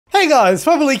Hey guys,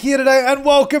 Flabaliki here today and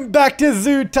welcome back to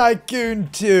Zoo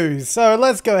Tycoon 2. So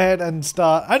let's go ahead and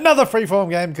start another freeform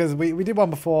game because we did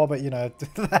one before, but you know,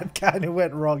 that kind of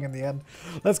went wrong in the end.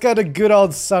 Let's go to good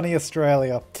old sunny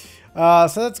Australia.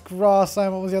 So that's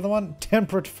grassland. What was the other one?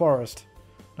 Temperate forest.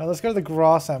 No, let's go to the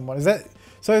grassland one. Is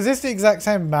this the exact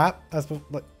same map as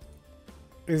like?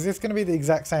 Is this going to be the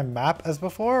exact same map as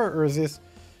before, or is this?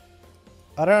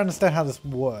 I don't understand how this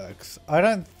works. I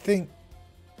don't think.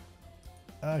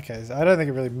 Okay, so I don't think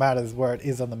it really matters where it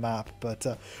is on the map, but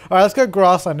alright, let's go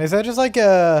grassland. Is there just like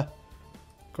a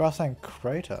grassland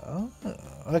crater? Oh,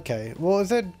 okay, well,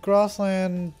 is it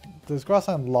grassland? There's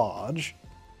grassland large.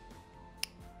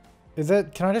 Is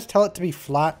it? Can I just tell it to be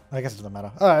flat? I guess it doesn't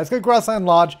matter. Alright, let's go grassland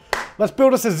large. Let's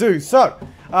build us a zoo. So,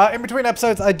 in between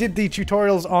episodes, I did the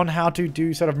tutorials on how to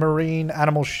do sort of marine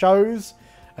animal shows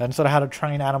and sort of how to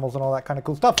train animals and all that kind of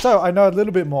cool stuff. So I know a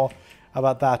little bit more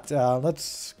about that.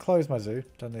 Let's close my zoo.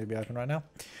 Doesn't need to be open right now.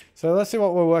 So let's see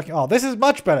what we're working. Oh, this is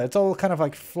much better. It's all kind of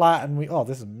like flat and oh,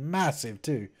 this is massive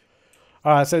too.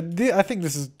 All right, so I think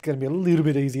this is going to be a little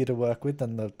bit easier to work with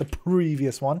than the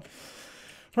previous one.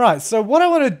 Right, so what I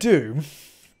want to do,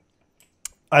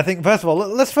 I think first of all,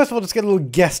 let's first of all just get a little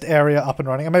guest area up and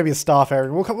running, or maybe a staff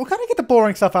area. We'll kind of get the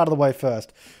boring stuff out of the way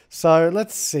first. So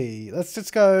let's see. Let's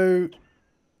just go.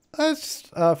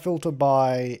 Let's filter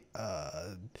by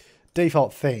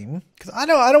default theme, because I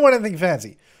don't want anything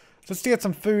fancy. Just to get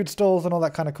some food stalls and all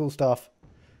that kind of cool stuff.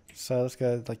 So let's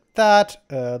go like that.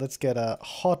 Let's get a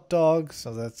hot dog.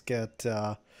 So let's get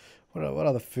what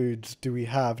other foods do we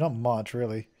have? Not much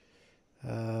really.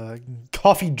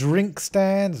 Coffee drink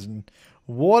stands and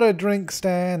water drink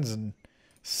stands and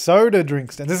soda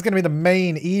drink stands. This is going to be the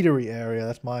main eatery area.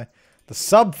 That's the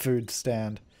sub food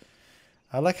stand.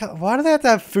 I like how, why do they have to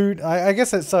have food? I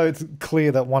guess it's so it's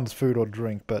clear that one's food or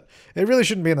drink, but it really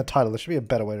shouldn't be in the title. There should be a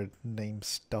better way to name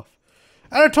stuff.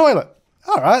 And a toilet.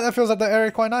 Alright, that fills up the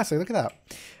area quite nicely. Look at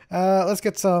that. Let's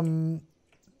get some...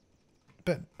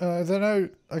 But, is there no...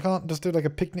 I can't just do like a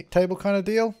picnic table kind of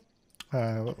deal?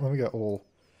 Let me go all...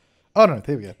 Oh no,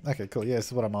 here we go. Okay, cool. Yeah, this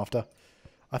is what I'm after.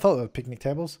 I thought they were picnic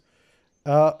tables.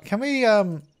 Can we...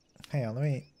 Hang on, let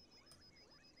me...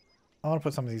 I want to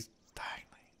put some of these...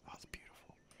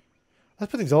 Let's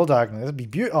put these all diagonally. This would be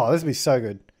beautiful. Oh, this would be so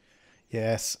good.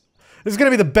 Yes. This is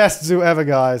going to be the best zoo ever,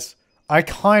 guys. I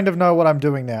kind of know what I'm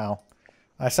doing now.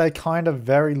 I say kind of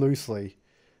very loosely.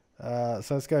 So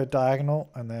let's go diagonal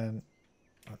and then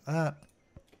like that.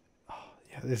 Oh,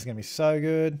 yeah, this is going to be so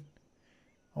good.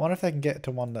 I wonder if they can get to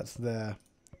one that's there.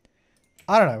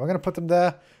 I don't know. We're going to put them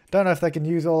there. Don't know if they can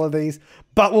use all of these,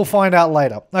 but we'll find out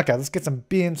later. Okay, let's get some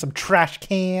bins, some trash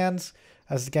cans,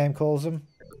 as the game calls them.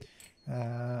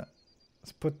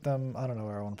 Let's put them, I don't know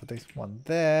where I want to put these. One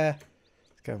there.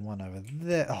 Let's go one over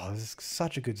there. Oh, this is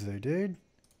such a good zoo, dude.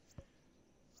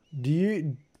 Do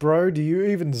you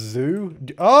even zoo?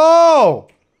 Oh!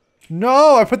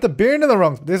 No, I put the bin in the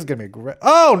wrong. This is going to be great.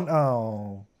 Oh,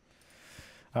 no.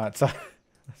 Alright, so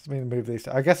let's move these.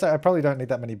 I guess I probably don't need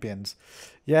that many bins.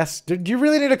 Yes. Do you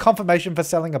really need a confirmation for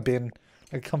selling a bin?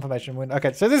 A confirmation win.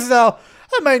 Okay, so this is our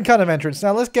main kind of entrance.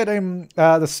 Now let's get in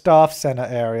the staff center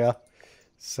area.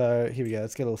 So here we go.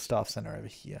 Let's get a little staff center over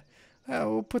here.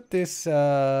 We'll put this, put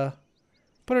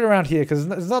it around here because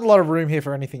there's not a lot of room here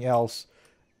for anything else.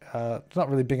 It's not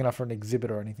really big enough for an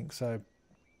exhibit or anything. So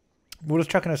we'll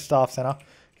just chuck in a staff center.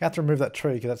 You have to remove that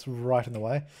tree because that's right in the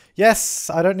way.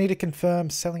 Yes, I don't need to confirm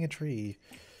selling a tree.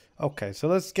 Okay, so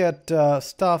let's get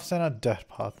staff center, dirt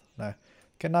path. No,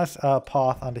 get a nice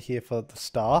path under here for the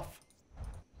staff.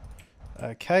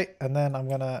 Okay, and then I'm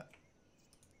gonna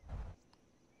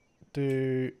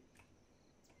do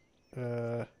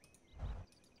no,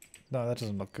 that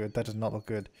doesn't look good. That does not look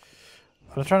good.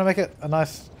 I'm trying to make it a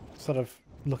nice sort of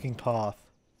looking path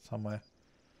somewhere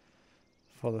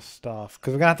for the staff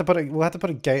because we're gonna have to put we'll have to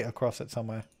put a gate across it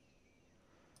somewhere.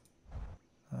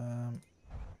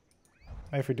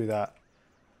 Maybe if we do that.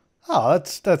 Oh,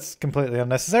 that's completely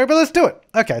unnecessary, but let's do it.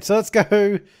 Okay, so let's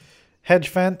go hedge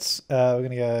fence. We're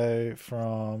gonna go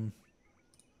from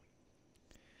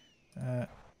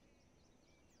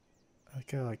I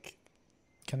go like,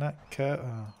 can that curve?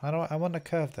 Oh, I want to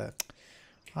curve that.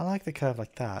 I like the curve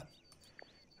like that.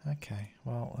 Okay,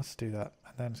 well, let's do that.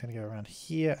 And then it's going to go around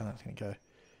here, and that's going to go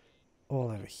all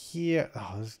over here.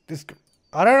 Oh, this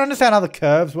I don't understand how the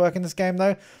curves work in this game,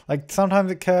 though. Like, sometimes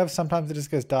it curves, sometimes it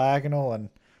just goes diagonal, and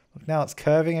look, now it's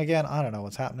curving again. I don't know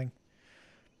what's happening.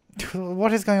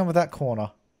 What is going on with that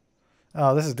corner?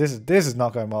 Oh, this is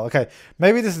not going well. Okay,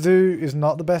 maybe this zoo is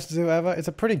not the best zoo ever. It's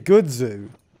a pretty good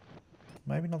zoo.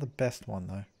 Maybe not the best one,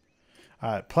 though.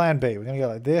 Alright, plan B. We're going to go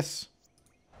like this.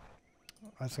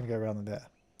 I'm just going to go around there.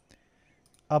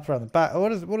 up around the back. What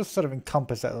does sort of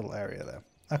encompass that little area there?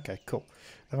 Okay, cool.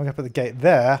 Then we're going to put the gate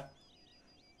there.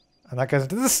 And that goes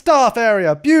into the staff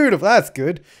area. Beautiful. That's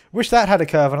good. Wish that had a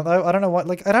curve on it though. I don't know what,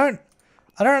 like, I don't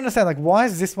understand. Like, why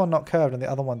is this one not curved and the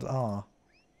other ones are?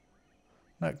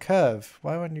 No, curve.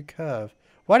 Why wouldn't you curve?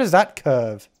 Why does that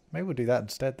curve? Maybe we'll do that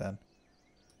instead then.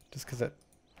 Just because it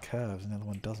curves and the other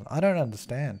one doesn't. I don't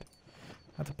understand.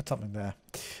 I have to put something there.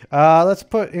 Let's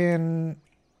put in,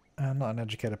 not an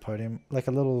educator podium, like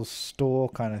a little store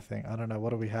kind of thing. I don't know.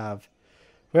 What do we have?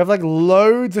 We have like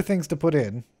loads of things to put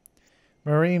in.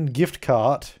 Marine gift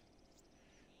cart.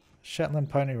 Shetland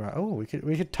pony ride. Oh, we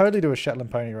could totally do a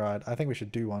Shetland pony ride. I think we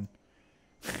should do one.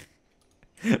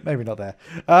 Maybe not there.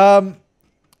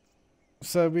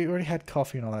 So we already had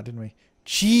coffee and all that, didn't we?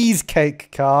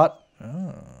 Cheesecake cart.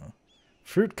 Oh.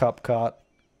 Fruit cup cart.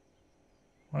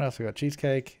 What else we got?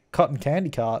 Cheesecake. Cotton candy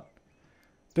cart.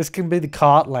 This can be the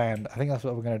cart land. I think that's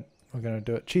what we're gonna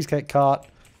do it. Cheesecake cart.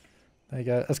 There you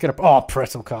go. Let's get a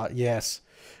pretzel cart. Yes.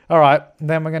 All right. And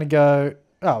then we're gonna go.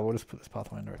 Oh, we'll just put this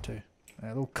pathway under it too. A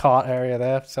little cart area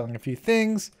there, selling a few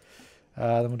things.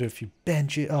 Then we'll do a few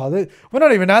benches. Oh, we're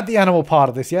not even at the animal part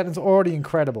of this yet. It's already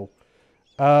incredible.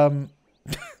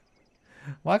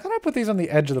 Why can't I put these on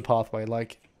the edge of the pathway?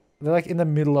 Like, they're like in the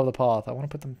middle of the path. I want to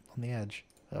put them on the edge.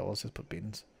 Oh, let's just put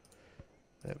bins.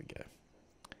 There we go.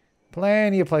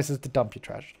 Plenty of places to dump your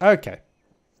trash. Okay.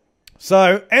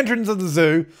 So, entrance of the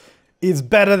zoo is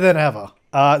better than ever.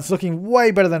 It's looking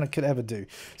way better than it could ever do.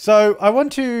 So, I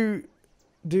want to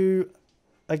do,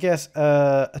 I guess,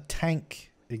 a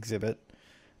tank exhibit.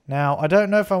 Now, I don't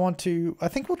know if I want to... I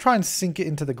think we'll try and sink it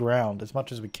into the ground as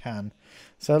much as we can.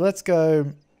 So, let's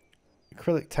go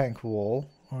acrylic tank wall.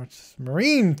 Or it's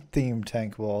marine themed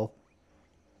tank wall.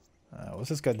 Let's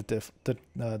just go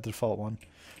the default one.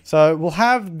 So we'll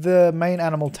have the main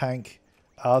animal tank.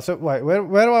 So wait, where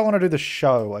do I want to do the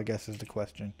show, I guess is the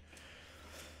question.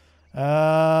 Maybe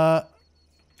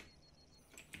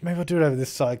I'll do it over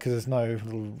this side because there's no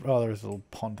little... Oh, there's a little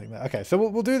pond thing there. Okay, so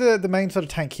we'll do the main sort of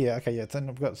tank here. Okay, yeah, then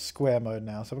we've got square mode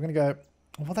now. So we're going to go...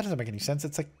 Well, that doesn't make any sense.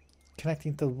 It's like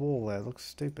connecting to the wall there. It looks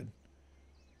stupid.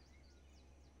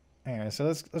 Anyway, so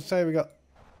let's say we got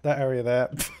that area there.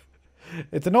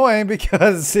 It's annoying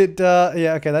because it...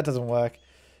 yeah, okay, that doesn't work.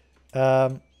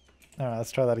 Alright,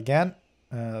 let's try that again.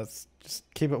 Let's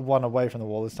just keep it one away from the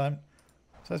wall this time.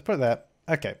 So let's put it there.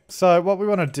 Okay, so what we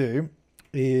want to do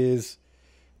is...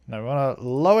 No, we want a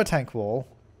lower tank wall.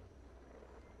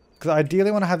 Because I ideally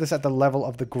want to have this at the level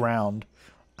of the ground.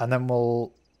 And then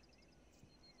we'll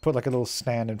put like a little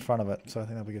stand in front of it. So I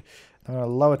think that'll be good. Then we're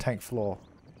going to lower tank floor.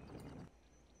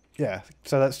 Yeah,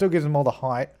 so that still gives them all the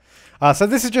height. So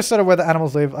this is just sort of where the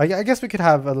animals live. I guess we could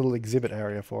have a little exhibit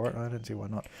area for it. I don't see why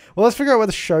not. Well, let's figure out where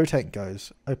the show tank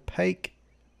goes. Opaque.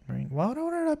 Why do I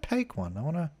want an opaque one? I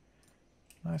want a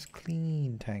nice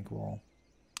clean tank wall.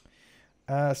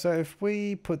 So if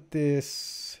we put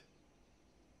this...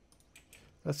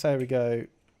 Let's say we go...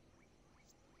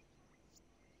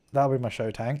 That'll be my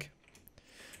show tank.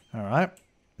 Alright.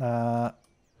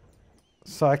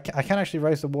 So I can actually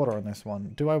raise the water on this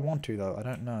one. Do I want to, though? I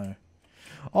don't know.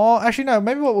 Oh, actually, no.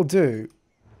 Maybe what we'll do...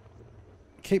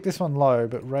 Keep this one low,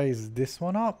 but raise this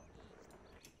one up.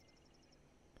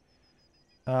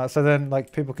 So then,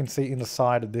 like, people can see in the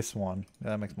side of this one. Yeah,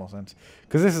 that makes more sense.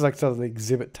 Because this is, like, sort of the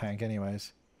exhibit tank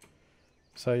anyways.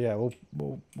 So, yeah,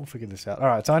 we'll figure this out.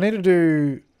 Alright, so I need to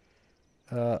do...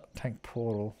 tank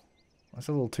portal. That's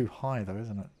a little too high, though,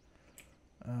 isn't it?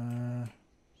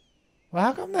 Well,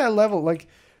 how come they're level? Like,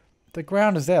 the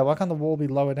ground is there. Why can't the wall be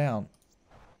lower down?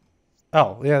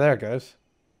 Oh, yeah, there it goes.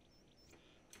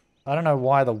 I don't know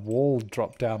why the wall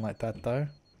dropped down like that, though.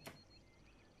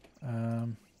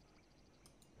 Well,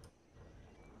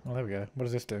 there we go. What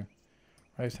does this do?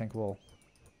 Raise tank wall.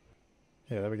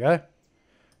 Yeah, there we go.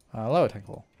 Lower tank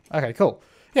wall. Okay, cool.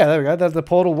 Yeah, there we go. The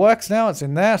portal works now. It's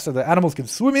in there, so the animals can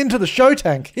swim into the show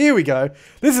tank. Here we go.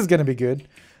 This is going to be good.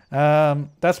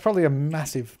 That's probably a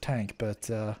massive tank, but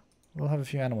we'll have a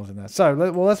few animals in there. So,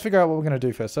 let's figure out what we're going to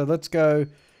do first. So, let's go...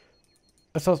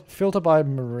 Let's filter by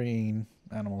marine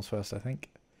animals first, I think.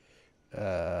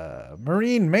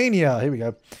 Marine Mania. Here we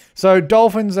go. So,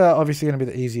 dolphins are obviously going to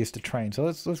be the easiest to train. So,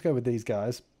 let's go with these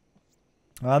guys.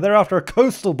 They're after a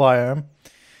coastal biome.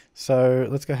 So,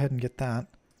 let's go ahead and get that.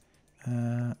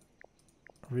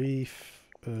 Reef,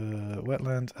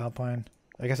 wetlands, alpine.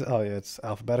 I guess, oh yeah, it's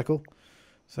alphabetical.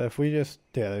 So if we just,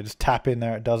 yeah, just tap in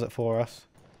there, it does it for us.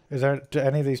 Do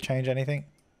any of these change anything?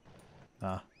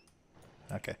 Nah.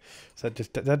 Okay. So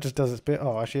that just does its bit.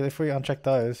 Oh, actually, if we uncheck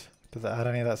those, does it add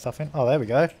any of that stuff in? Oh, there we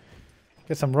go.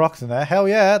 Get some rocks in there. Hell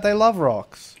yeah, they love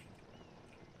rocks.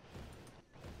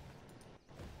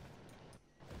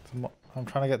 I'm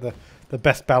trying to get the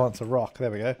best balance of rock.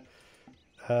 There we go.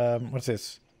 What's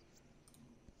this?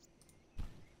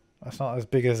 That's not as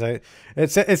big as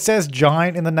it says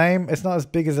giant in the name. It's not as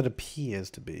big as it appears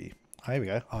to be. Oh, here we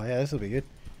go. Oh yeah, this will be good.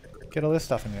 Get all this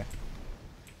stuff in here.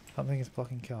 Something is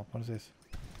blocking kelp. What is this?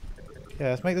 Yeah,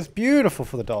 let's make this beautiful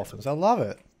for the dolphins. I love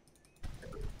it.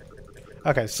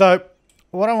 Okay, so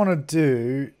what I want to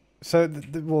do... So,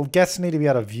 well, guests need to be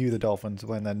able to view the dolphins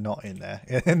when they're not in there,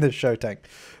 in the show tank.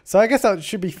 So I guess that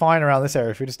should be fine around this area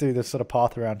if we just do this sort of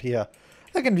path around here.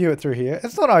 They can view it through here.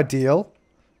 It's not ideal,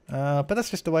 but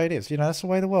that's just the way it is. You know, that's the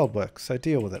way the world works, so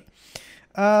deal with it.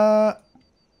 A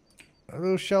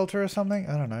little shelter or something?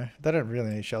 I don't know. They don't really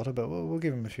need shelter, but we'll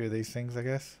give them a few of these things, I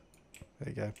guess. There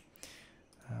you go.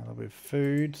 A little bit of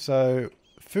food. So,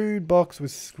 food box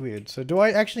with squid. So, do I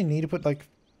actually need to put, like...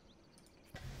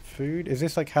 food? Is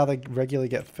this like how they regularly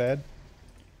get fed?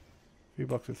 Food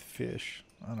box with fish.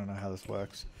 I don't know how this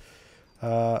works.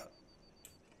 Oh,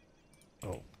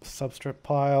 substrate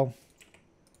pile.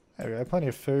 There we go. Plenty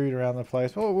of food around the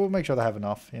place. Well, we'll make sure they have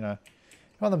enough, you know.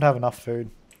 You want them to have enough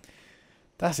food.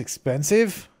 That's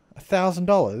expensive.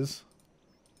 $1,000.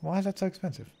 Why is that so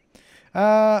expensive?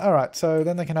 Alright, so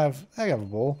then they can have a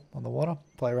ball on the water.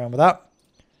 Play around with that.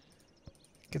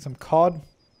 Get some cod.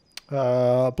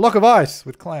 Block of ice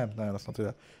with clam. No, let's not do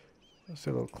that. Let's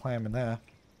do a little clam in there.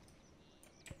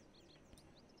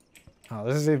 Oh,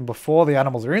 this is even before the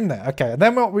animals are in there. Okay, and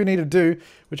then what we need to do,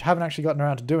 which I haven't actually gotten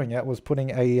around to doing yet, was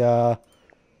putting a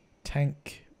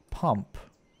tank pump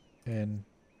in,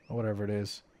 or whatever it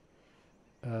is,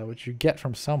 which you get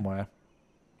from somewhere.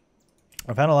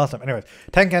 I found it last time. Anyways,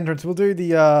 tank entrance. We'll do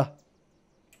the...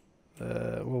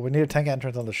 well, we need a tank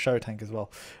entrance on the show tank as well.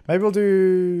 Maybe we'll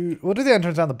do the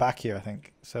entrance down the back here, I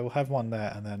think. So we'll have one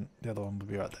there, and then the other one will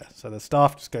be right there. So the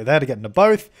staff just go there to get into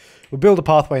both. We'll build a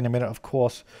pathway in a minute, of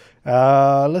course.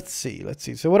 Let's see.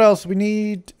 So what else? We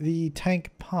need the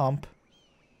tank pump,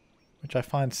 which I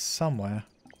find somewhere.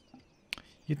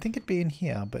 You'd think it'd be in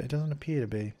here, but it doesn't appear to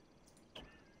be.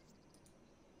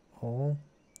 Oh.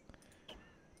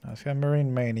 Let's go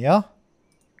Marine Mania.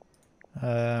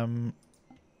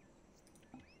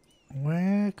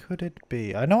 Where could it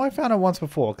be? I know I found it once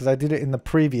before because I did it in the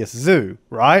previous zoo,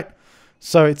 right?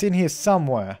 So it's in here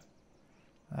somewhere.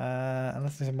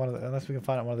 Unless we can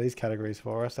find out one of these categories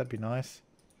for us, that'd be nice.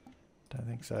 Don't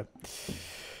think so.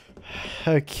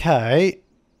 Okay,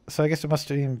 so I guess it must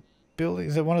be in building.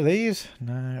 Is it one of these?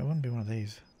 No, it wouldn't be one of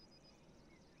these.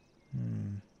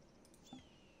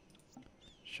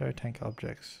 Show tank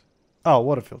objects. Oh,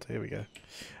 water filter. Here we go.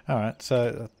 All right,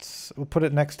 so we'll put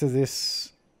it next to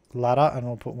this ladder, and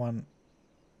we'll put one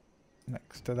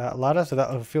next to that ladder, so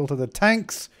that will filter the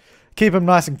tanks, keep them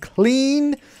nice and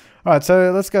clean. All right,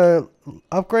 so let's go.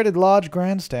 Upgraded large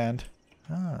grandstand.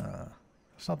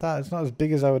 It's not as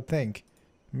big as I would think.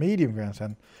 Medium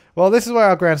grandstand. Well, this is where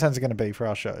our grandstands are going to be for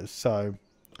our shows. So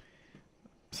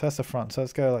that's the front. So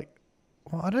let's go like.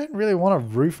 Well, I don't really want a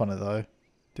roof on it though,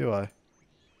 do I?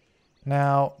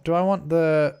 Now, do I want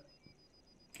the?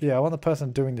 Yeah, I want the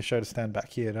person doing the show to stand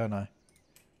back here, don't I?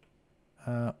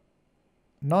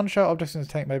 Non-show objects in the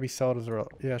tank may be sold as a...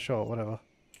 Yeah, sure, whatever.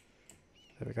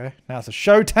 There we go. Now it's a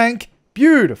show tank.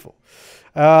 Beautiful.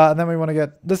 And then we want to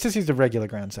get... Let's just use the regular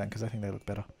grandstand because I think they look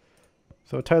better.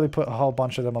 So we'll totally put a whole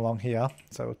bunch of them along here.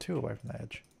 So we're 2 away from the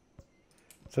edge.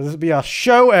 So this will be our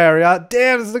show area.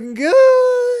 Damn, it's looking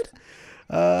good.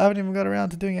 I haven't even got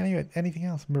around to doing anything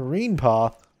else. Marine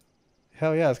path.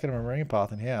 Hell yeah, let's get a marine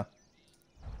path in here.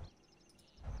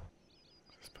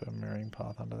 Put a marine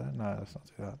path under there. No, let's not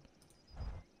do that.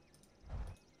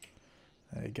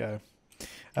 There you go.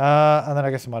 And then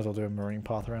I guess I might as well do a marine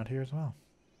path around here as well.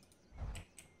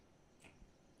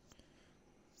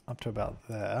 Up to about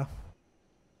there.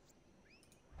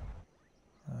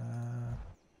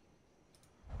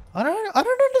 I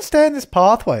don't understand this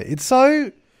pathway. It's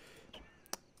so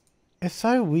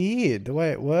weird the way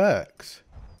it works.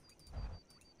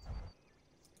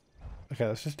 Okay,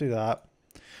 let's just do that.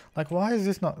 Like, why is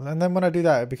this not... And then when I do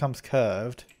that, it becomes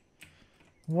curved.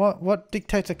 What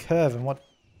dictates a curve and what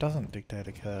doesn't dictate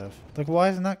a curve? Like, why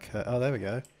isn't that curved? Oh, there we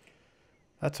go.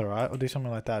 That's alright. We'll do something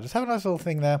like that. Just have a nice little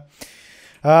thing there.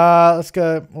 Let's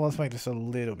go... Well, let's make this a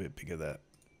little bit bigger there.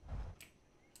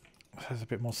 There's a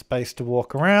bit more space to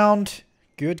walk around.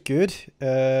 Good, good.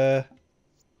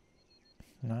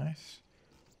 Nice.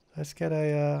 Let's get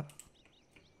a...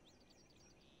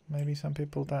 Maybe some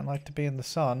people don't like to be in the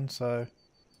sun, so...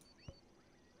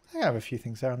 I have a few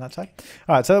things there on that side.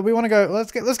 All right, so we want to go.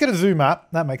 Let's get a zoo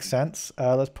map. That makes sense.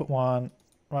 Let's put one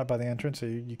right by the entrance. So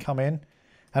you come in,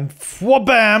 and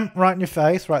bam, right in your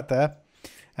face, right there.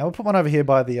 And we'll put one over here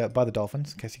by the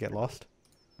dolphins in case you get lost.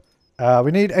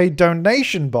 We need a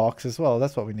donation box as well.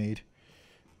 That's what we need.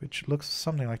 Which looks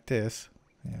something like this.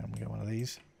 Yeah, we get one of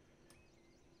these.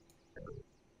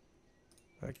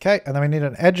 Okay, and then we need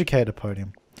an educator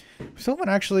podium. We still haven't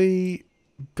actually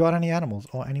got any animals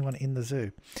or anyone in the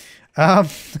zoo.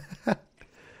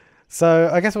 So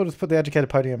I guess we'll just put the educator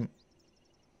podium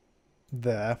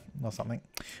there or something.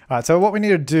 Alright, so what we need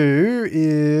to do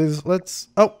is let's...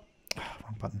 Oh!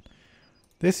 Wrong button.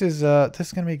 This is going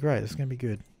to be great. This is going to be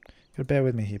good. Gotta bear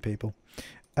with me here, people.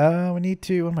 We need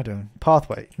to... What am I doing?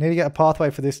 Pathway. Need to get a pathway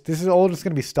for this. This is all just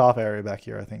going to be staff area back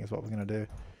here, I think, is what we're going to do.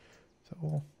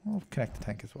 So we'll connect the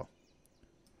tank as well.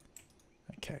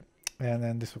 Okay. And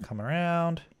then this will come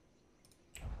around.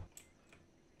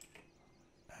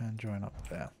 And join up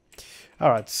there.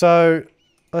 Alright, so...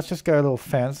 Let's just go a little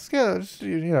fence. Let's get,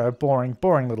 you know, boring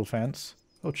little fence.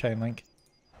 Little chain link.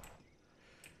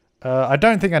 I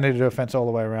don't think I need to do a fence all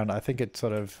the way around. I think it's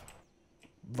sort of...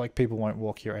 Like, people won't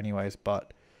walk here anyways,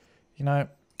 but... You know,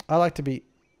 I like to be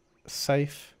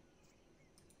safe.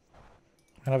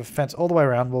 And have a fence all the way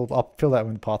around. I'll fill that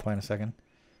with the pathway in a second.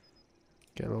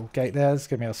 Get a little gate there. This is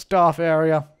going to be our staff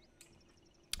area.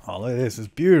 Oh, look at this. It's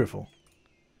beautiful.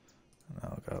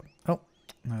 That'll go... Oh,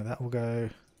 no, that will go...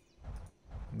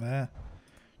 There.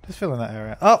 Just fill in that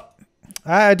area. Oh!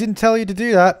 I didn't tell you to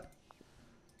do that.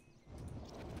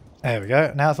 There we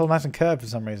go. Now it's all nice and curved for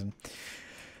some reason.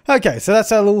 Okay, so that's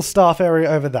our little staff area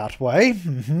over that way.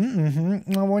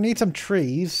 Well, we need some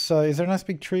trees. So is there a nice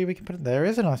big tree we can put in? There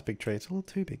is a nice big tree. It's a little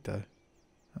too big though.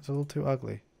 That's a little too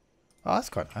ugly. Oh, that's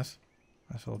quite nice.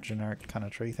 Nice little generic kind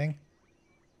of tree thing.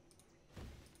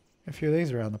 A few of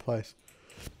these around the place.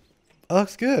 That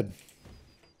looks good.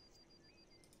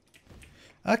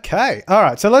 Okay, all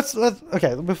right. So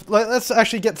let's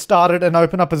actually get started and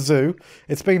open up a zoo.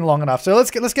 It's been long enough. So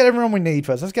let's get everyone we need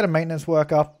first. Let's get a maintenance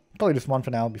worker. Probably just one for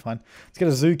now will be fine. Let's get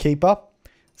a zookeeper.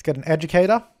 Let's get an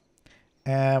educator,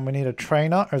 and we need a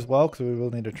trainer as well because we will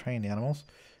need to train the animals.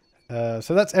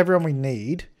 So that's everyone we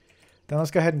need. Then let's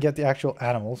go ahead and get the actual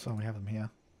animals. Oh, we have them here.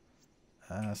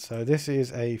 So this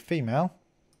is a female.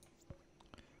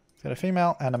 Let's get a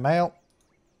female and a male.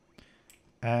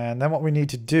 And then what we need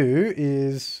to do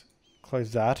is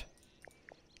close that.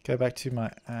 Go back to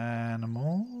my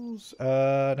animals.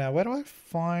 Now, where do I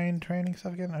find training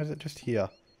stuff again? Or is it just here?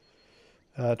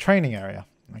 Training area.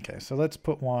 Okay, so let's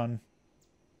put one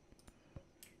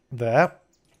there.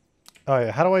 Oh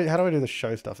yeah, how do I do the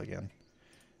show stuff again?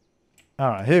 All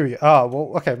right, here we go. Oh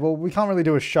well, okay. Well, we can't really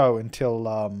do a show until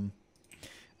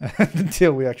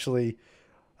until we actually.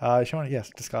 Yes,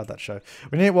 discard that show.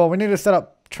 We need to set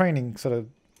up training sort of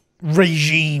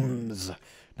regimes.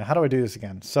 Now, how do I do this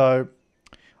again? So,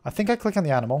 I think I click on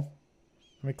the animal.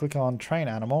 Let me click on train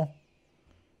animal.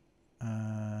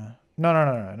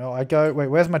 No. I go. Wait,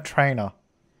 where's my trainer?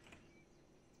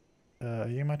 Are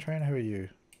you my trainer? Who are you?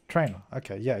 Trainer.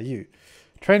 Okay, yeah, you.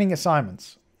 Training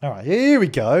assignments. All right, here we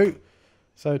go.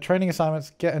 So, training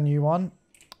assignments. Get a new one,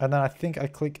 and then I think I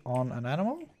click on an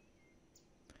animal.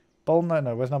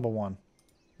 No, where's number one?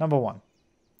 Number one.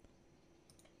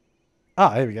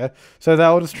 Ah, here we go. So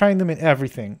they'll just train them in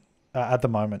everything at the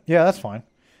moment. Yeah, that's fine.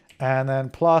 And then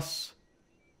plus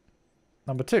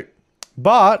number 2.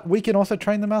 But we can also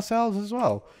train them ourselves as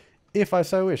well, if I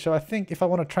so wish. So I think if I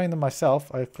want to train them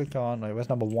myself, I click on, wait, where's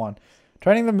number 1?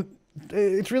 Training them,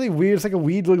 it's really weird. It's like a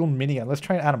weird little minion. Let's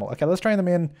train animal. Okay, let's train them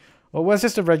in, well, where's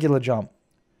just a regular jump?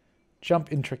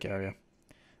 Jump in trick area.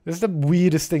 This is the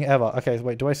weirdest thing ever. Okay,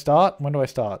 wait, do I start? When do I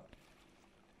start?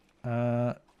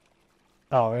 Oh,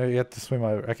 you have to swim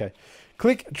over. Okay.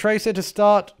 Click tracer to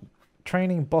start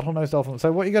training bottlenose dolphin.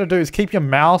 So what you got to do is keep your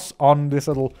mouse on this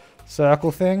little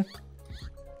circle thing.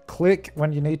 Click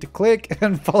when you need to click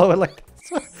and follow it like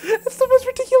this. It's the most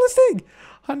ridiculous thing.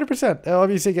 100%.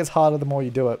 Obviously, it gets harder the more you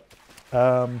do it.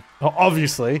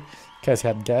 Obviously, in case you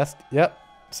hadn't guessed. Yep.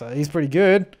 So he's pretty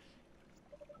good.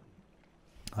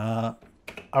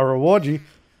 I'll reward you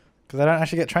because I don't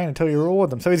actually get trained until you reward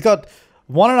them. So he's got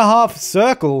 1.5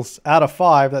 circles out of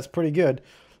 5. That's pretty good.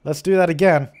 Let's do that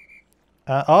again.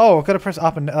 Oh, I've got to press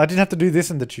up and I didn't have to do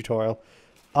this in the tutorial.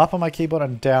 Up on my keyboard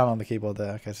and down on the keyboard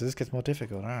there. Okay, so this gets more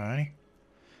difficult. Alright.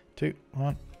 2,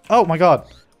 1. Oh my god.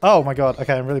 Oh my god.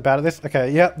 Okay, I'm really bad at this.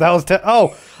 Okay, yeah, that was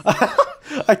oh!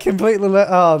 I completely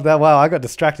wow, I got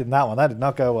distracted in that one. That did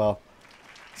not go well.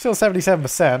 Still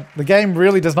 77%. The game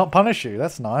really does not punish you.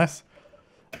 That's nice.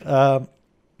 There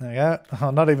you go.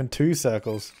 Oh, not even 2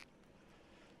 circles.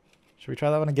 Should we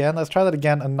try that one again? Let's try that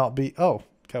again and not be... Oh,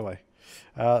 go away.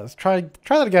 Let's try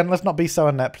that again. Let's not be so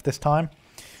inept this time.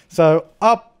 So,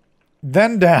 up,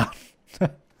 then down.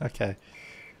 Okay.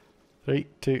 3,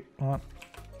 2, 1.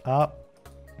 Up.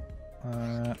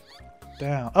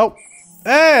 Down. Oh!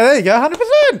 Hey, there you go.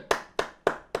 100%!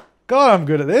 God, I'm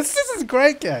good at this. This is a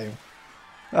great game.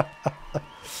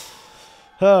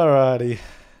 Alrighty.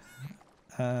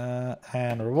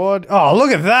 And reward. Oh,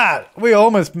 look at that! We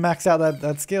almost maxed out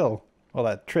that skill. Or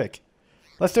that trick.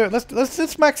 Let's do it.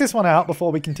 Let's max this one out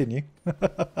before we continue.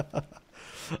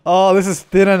 Oh, this is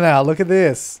thinner now. Look at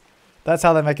this. That's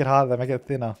how they make it harder. They make it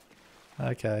thinner.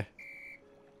 Okay.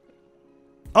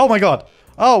 Oh my god.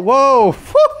 Oh, whoa.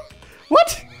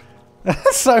 What?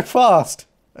 That's so fast.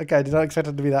 Okay, did not expect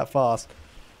it to be that fast.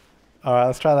 Alright,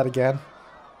 let's try that again.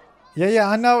 Yeah,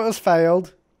 I know it was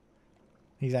failed.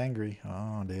 He's angry.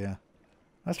 Oh dear.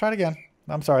 Let's try it again.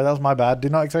 I'm sorry, that was my bad.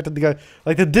 Did not expect it to go...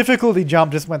 Like, the difficulty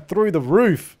jump just went through the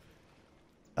roof.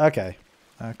 Okay.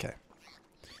 Okay.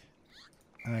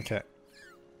 Okay.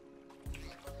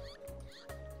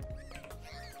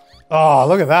 Oh,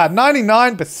 look at that.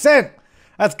 99%!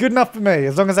 That's good enough for me,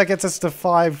 as long as that gets us to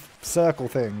 5 circle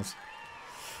things.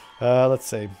 Let's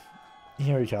see.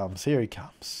 Here he comes. Here he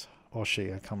comes. Or she,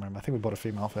 I can't remember. I think we bought a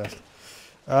female first.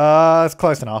 It's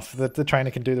close enough. The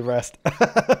trainer can do the rest.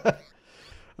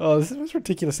 Oh, this is the most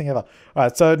ridiculous thing ever.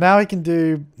 Alright, so now he can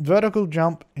do vertical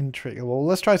jump in trigger. Well,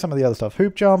 let's try some of the other stuff.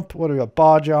 Hoop jump. What do we got?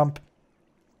 Bar jump.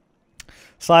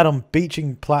 Slide on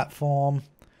beaching platform.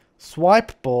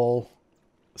 Swipe ball.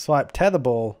 Swipe tether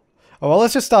ball. Oh, well,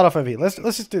 let's just start off over here. Let's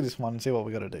just do this one and see what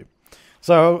we got to do.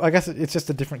 So, I guess it's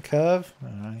just a different curve.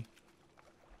 Alright.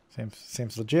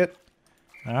 Seems legit.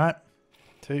 Alright.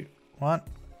 2, 1.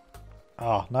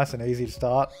 Oh, nice and easy to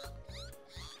start.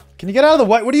 Can you get out of the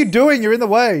way? What are you doing? You're in the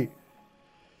way.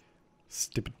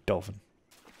 Stupid dolphin.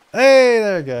 Hey,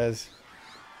 there it goes.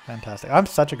 Fantastic. I'm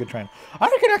such a good trainer. I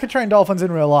reckon I could train dolphins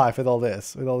in real life with all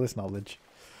this knowledge.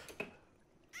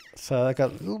 So I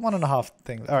got 1.5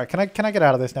 things. All right, can I get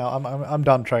out of this now? I'm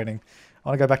done training. I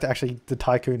want to go back to actually the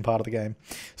Tycoon part of the game.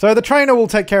 So the trainer will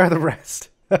take care of the rest.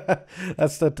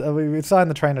 That's we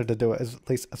assigned the trainer to do it, at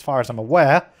least as far as I'm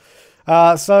aware.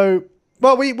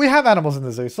 Well, we have animals in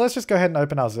the zoo, so let's just go ahead and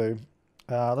open our zoo.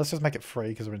 Let's just make it free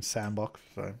because we're in sandbox,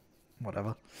 so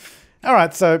whatever. All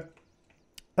right, so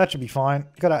that should be fine.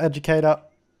 Got our educator.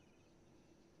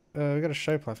 We got a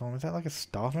show platform. Is that like a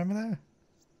staff member there?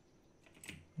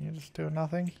 You're just doing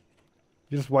nothing?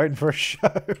 You're just waiting for a show?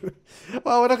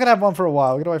 Well, we're not going to have one for a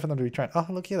while. We're going to wait for them to be trained. Oh,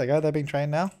 look, here they go. They're being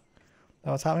trained now. Is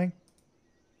that what's happening?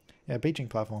 Yeah, beaching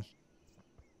platform.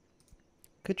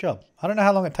 Good job. I don't know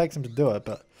how long it takes them to do it,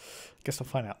 but I guess I'll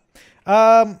find out.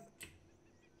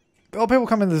 Well, people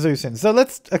come in the zoo soon. So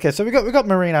okay, so we got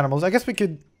marine animals. I guess we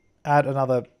could add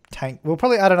another tank. We'll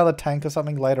probably add another tank or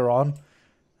something later on.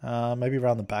 Maybe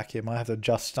around the back here. Might have to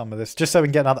adjust some of this just so we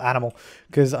can get another animal.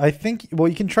 Because I think, well,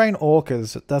 you can train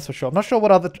orcas, that's for sure. I'm not sure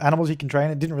what other animals you can train.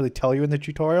 It didn't really tell you in the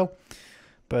tutorial.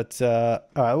 But, alright,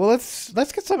 well, let's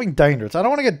get something dangerous. I don't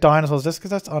want to get dinosaurs just because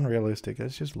that's unrealistic.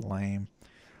 It's just lame.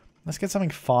 Let's get something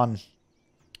fun.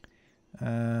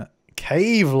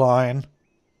 Cave lion.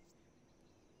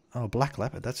 Oh, black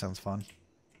leopard. That sounds fun.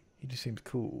 He just seems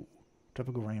cool.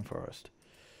 Tropical rainforest.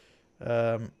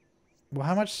 Well,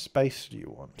 how much space do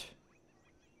you want?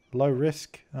 Low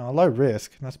risk? Oh, low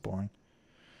risk. That's boring.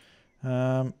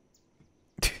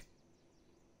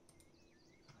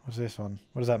 What's this one?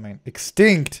 What does that mean?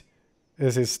 Extinct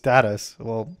is his status.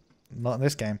 Well, not in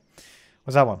this game.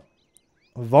 What's that one?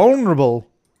 Vulnerable.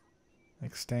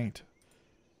 Extinct.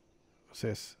 What's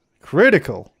this?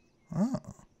 Critical. Oh.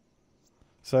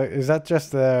 So is that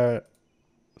just their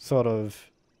sort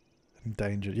of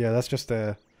endangered? Yeah, that's just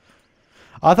their...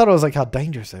 I thought it was like how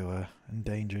dangerous they were.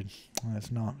 Endangered. Well,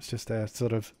 it's not. It's just their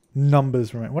sort of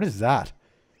numbers. What is that?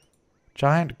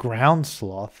 Giant ground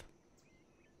sloth.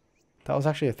 That was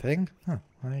actually a thing? Huh,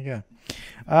 there you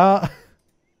go.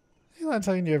 You learn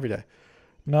something new every day.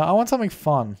 No, I want something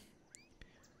fun.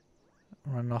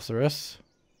 Rhinoceros.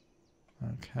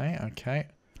 Okay, okay.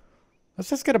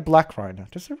 Let's just get a black rhino.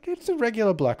 Just a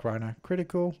regular black rhino.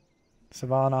 Critical.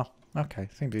 Savannah. Okay,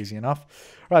 seems easy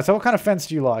enough. Right, so what kind of fence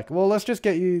do you like? Well, let's just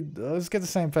get you... Let's get the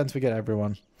same fence we get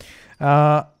everyone.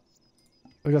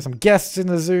 We've got some guests in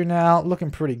the zoo now.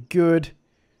 Looking pretty good.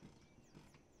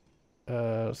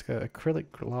 Let's go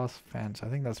acrylic glass fence. I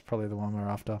think that's probably the one we're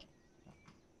after.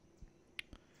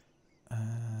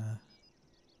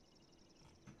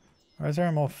 Or is there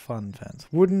a more fun fence?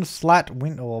 Wooden slat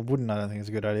window. Well, wooden I don't think is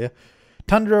a good idea.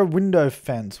 Tundra window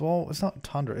fence. Well, it's not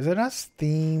tundra. Is it a nice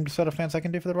themed sort of fence I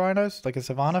can do for the rhinos? Like a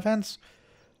savanna fence?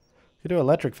 You could do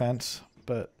electric fence,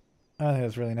 but I don't think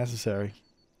that's really necessary.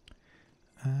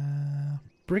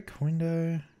 Brick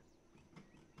window.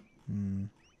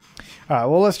 Alright,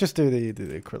 well, let's just do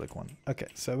the acrylic one. Okay,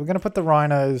 so we're going to put the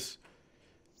rhinos...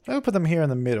 We'll put them here in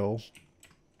the middle.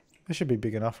 This should be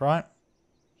big enough, right?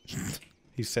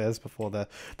 He says before the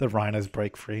rhinos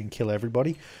break free and kill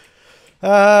everybody.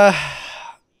 I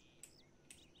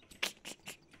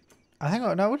think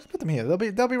no, we'll just put them here.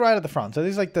 They'll be right at the front. So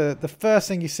this is like the first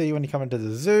thing you see when you come into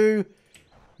the zoo.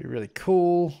 Be really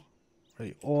cool,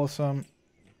 really awesome.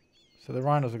 So the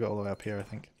rhinos will go all the way up here, I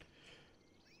think.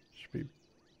 Should be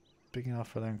big enough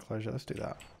for their enclosure. Let's do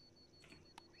that.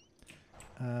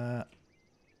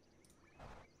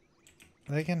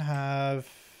 They can have...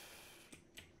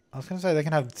 I was going to say they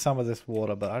can have some of this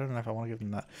water, but I don't know if I want to give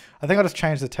them that. I think I'll just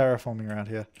change the terraforming around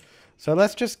here. So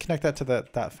let's just connect that to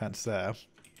that fence there.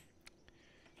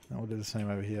 And we'll do the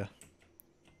same over here.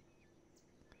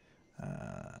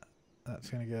 That's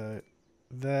going to go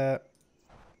there.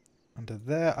 Under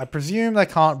there. I presume they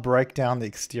can't break down the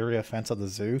exterior fence of the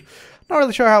zoo. Not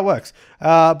really sure how it works.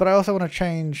 But I also want to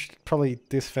change probably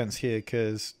this fence here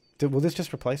because... Will this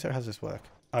just replace it or how does this work?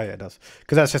 Oh yeah, it does.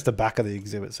 Because that's just the back of the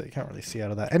exhibit, so you can't really see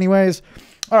out of that. Anyways.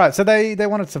 Alright, so they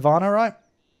wanted Savannah, right?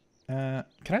 Can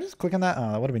I just click on that?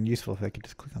 Oh, that would have been useful if I could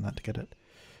just click on that to get it.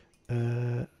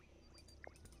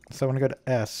 So I want to go to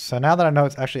S. So now that I know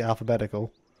it's actually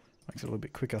alphabetical, makes it a little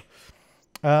bit quicker.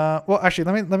 Well,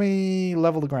 actually, let me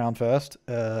level the ground first.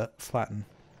 Flatten.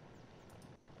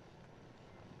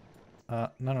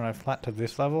 No, flat to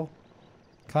this level.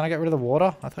 Can't I get rid of the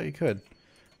water? I thought you could.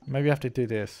 Maybe I have to do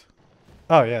this.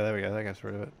 Oh yeah, there we go. That gets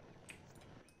rid of it.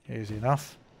 Easy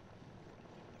enough.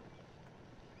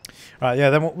 Alright, yeah,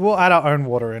 then we'll add our own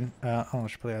water in. I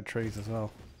should probably add trees as well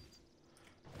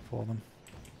for them.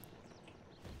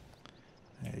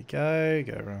 There you go.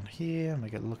 Go around here.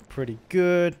 Make it look pretty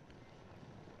good.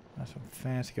 Nice and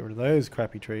fancy. Get rid of those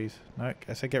crappy trees. No,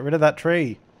 I said get rid of that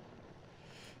tree.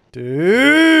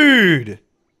 Dude!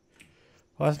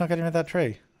 Why is it not getting rid of that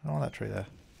tree? I don't want that tree there.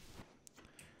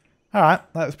 Alright,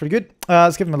 that was pretty good.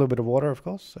 Let's give them a little bit of water, of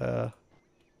course. We'll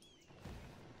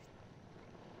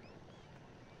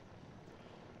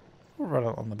run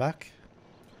it on the back.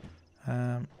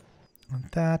 And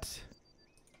that.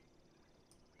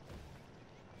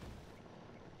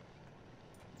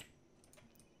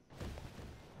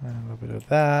 And a little bit of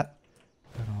that.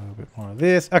 And a little bit more of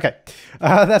this. Okay.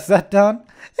 That's that done.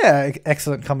 Yeah,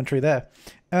 excellent commentary there.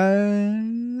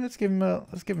 Let's give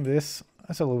him this.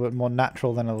 That's a little bit more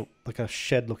natural than like a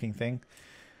shed looking thing.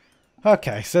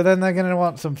 Okay, so then they're gonna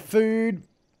want some food.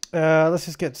 Let's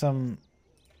just get some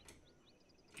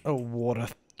water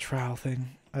trowel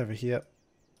thing over here.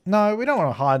 No, we don't want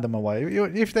to hide them away.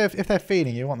 If they're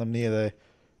feeding, you want them near the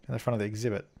front of the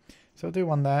exhibit. So we'll do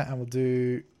one there, and we'll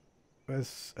do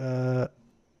this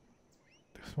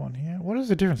one here. What is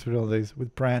the difference between all these?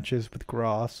 With branches, with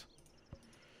grass.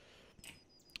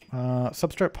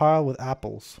 Substrate pile with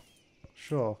apples.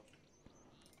 Sure.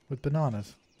 With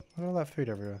bananas. Look at all that food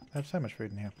everywhere. They have so much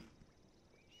food in here.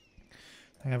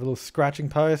 They have a little scratching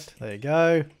post. There you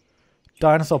go.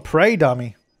 Dinosaur prey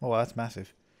dummy. Oh, that's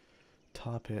massive.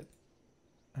 Tar pit.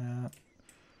 You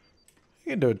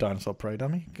can do a dinosaur prey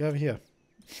dummy. Go over here.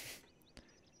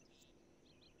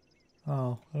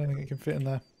 Oh, I don't think it can fit in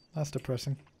there. That's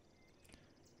depressing.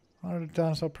 Why did a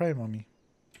dinosaur prey mummy?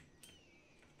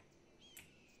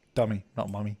 Dummy, not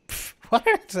mummy. Why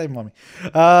did I say mummy?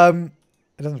 It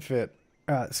doesn't fit.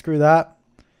 Alright, screw that.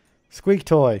 Squeak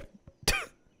toy.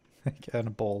 And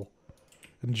a ball.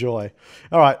 Enjoy.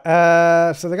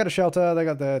 Alright, so they got a shelter, they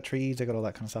got the trees, they got all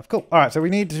that kind of stuff. Cool. Alright, so we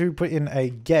need to put in a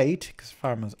gate, because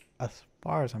as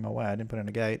far as I'm aware, I didn't put in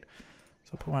a gate.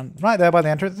 So I'll put one right there by the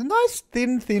entrance. A nice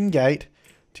thin gate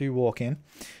to walk in.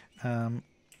 And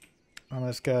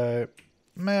let's go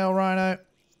male rhino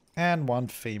and one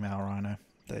female rhino.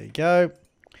 There you go.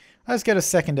 Let's get a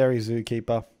secondary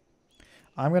zookeeper.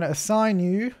 I'm going to assign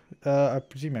you. I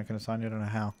presume I can assign you. I don't know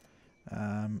how.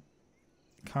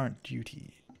 Current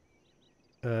duty.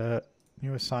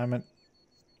 New assignment.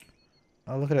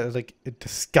 I'll look at it as like it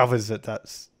discovers that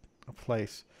that's a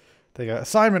place. There you go.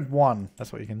 Assignment 1.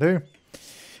 That's what you can do.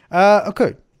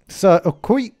 Okay. So,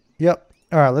 okay. Yep.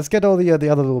 Alright, let's get all the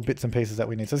other little bits and pieces that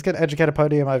we need. So let's get educator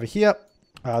podium over here.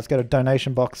 Let's get a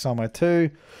donation box somewhere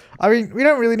too. I mean, we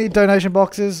don't really need donation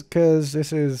boxes because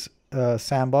this is a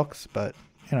sandbox, but,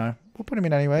 you know, we'll put them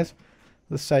in anyways for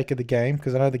the sake of the game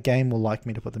because I know the game will like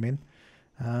me to put them in.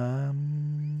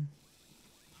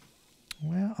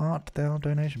 Where aren't there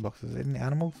donation boxes? In the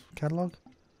animals catalog?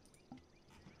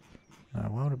 No,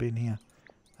 why would it be in here?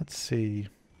 Let's see.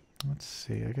 Let's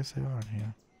see. I guess they are in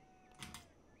here.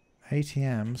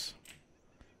 ATMs.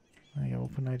 There you go. We'll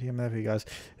put an ATM there for you guys.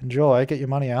 Enjoy. Get your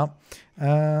money out.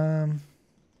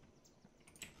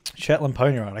 Shetland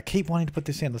pony ride. I keep wanting to put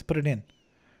this in. Let's put it in.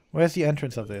 Where's the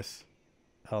entrance of this?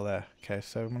 Oh, there. Okay,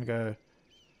 so I'm going to go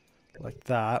like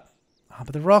that. Oh,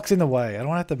 but the rock's in the way. I don't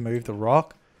want to have to move the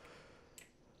rock.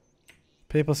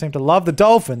 People seem to love the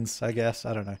dolphins, I guess.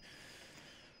 I don't know.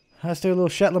 Let's do a little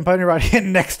Shetland pony ride here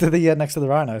next to the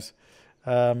rhinos.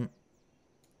 If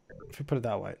we put it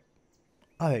that way.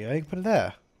 Oh, there you go. You can put it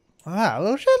there. Ah, a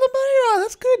little Shetland pony ride.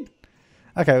 That's good.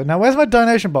 Okay, now where's my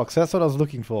donation box? That's what I was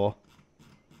looking for.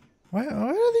 Where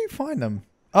do you find them?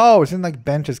 Oh, it's in like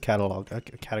Bench's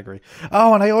category.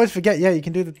 Oh, and I always forget. Yeah, you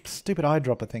can do the stupid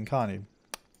eyedropper thing, can't you?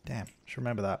 Damn, should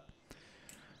remember that.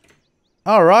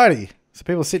 Alrighty. So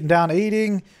people sitting down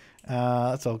eating.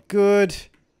 That's all good.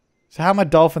 So how are my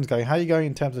dolphins going? How are you going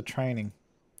in terms of training?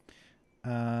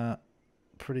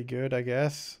 Pretty good, I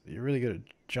guess. You're really good at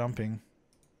jumping.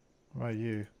 What about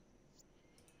you?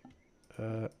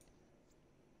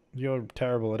 You're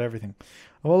terrible at everything.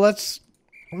 Well, let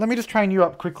me just train you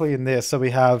up quickly in this so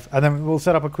we have... And then we'll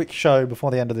set up a quick show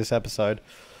before the end of this episode.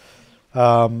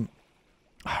 Hurry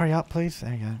up, please.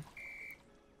 There you go.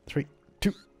 3,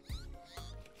 2.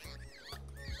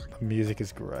 The music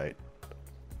is great.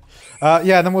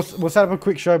 Yeah, and then we'll set up a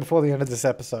quick show before the end of this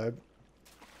episode.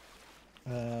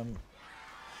 I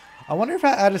wonder if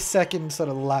I add a second sort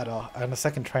of ladder and a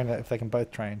second trainer if they can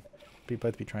both train.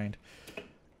 Both be trained.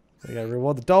 There you go.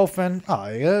 Reward the dolphin. Oh,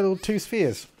 you got little 2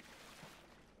 spheres.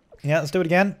 Yeah, let's do it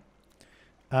again.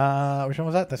 Which one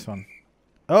was that? This one.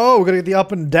 Oh, we're going to get the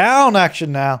up and down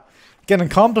action now. Getting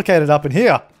complicated up in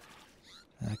here.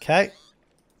 Okay.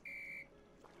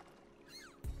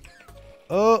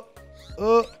 Oh,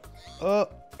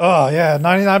 yeah,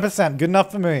 99%. Good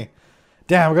enough for me.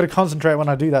 Damn, we've got to concentrate when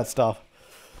I do that stuff.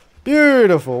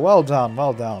 Beautiful. Well done.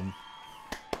 Well done.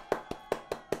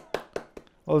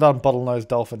 Well done, bottlenose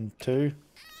dolphin 2.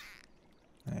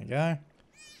 There you go.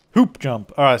 Hoop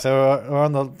jump. Alright, so we're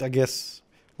on the, I guess,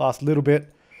 last little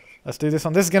bit. Let's do this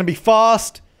one. This is going to be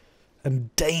fast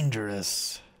and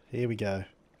dangerous. Here we go.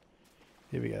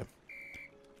 Here we go.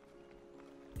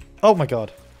 Oh my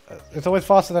god. It's always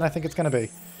faster than I think it's going to be.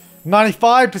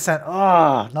 95%.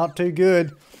 Ah, not too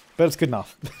good. But it's good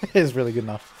enough. It is really good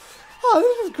enough. Oh,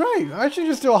 this is great. I should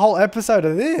just do a whole episode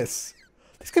of this.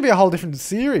 This could be a whole different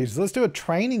series. Let's do a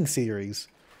training series.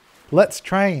 Let's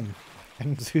train.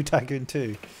 And Zoo Tycoon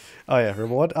 2. Oh yeah,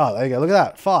 reward. Oh, there you go. Look at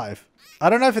that. 5. I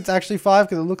don't know if it's actually 5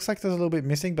 because it looks like there's a little bit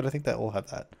missing, but I think they all have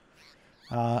that.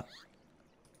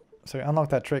 So we unlock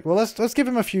that trick. Well, let's give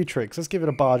him a few tricks. Let's give it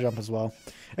a bar jump as well.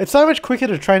 It's so much quicker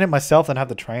to train it myself than have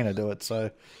the trainer do it. So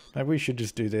maybe we should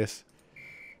just do this.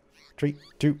 3,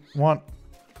 2, 1.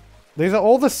 These are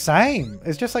all the same.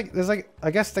 It's just like there's like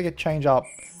I guess they get change up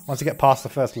once you get past the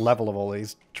first level of all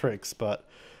these tricks. But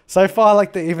so far,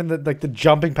 like even the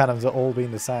jumping patterns are all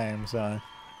being the same. So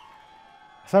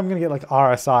I'm gonna get like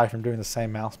RSI from doing the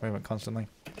same mouse movement constantly.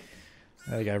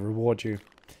 There you go. Reward you.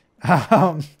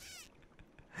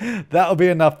 That'll be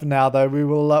enough for now, though.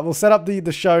 We'll set up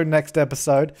the show next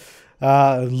episode.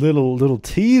 Little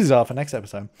teaser for next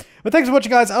episode. But thanks for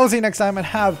watching, guys. I'll see you next time and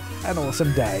have an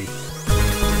awesome day.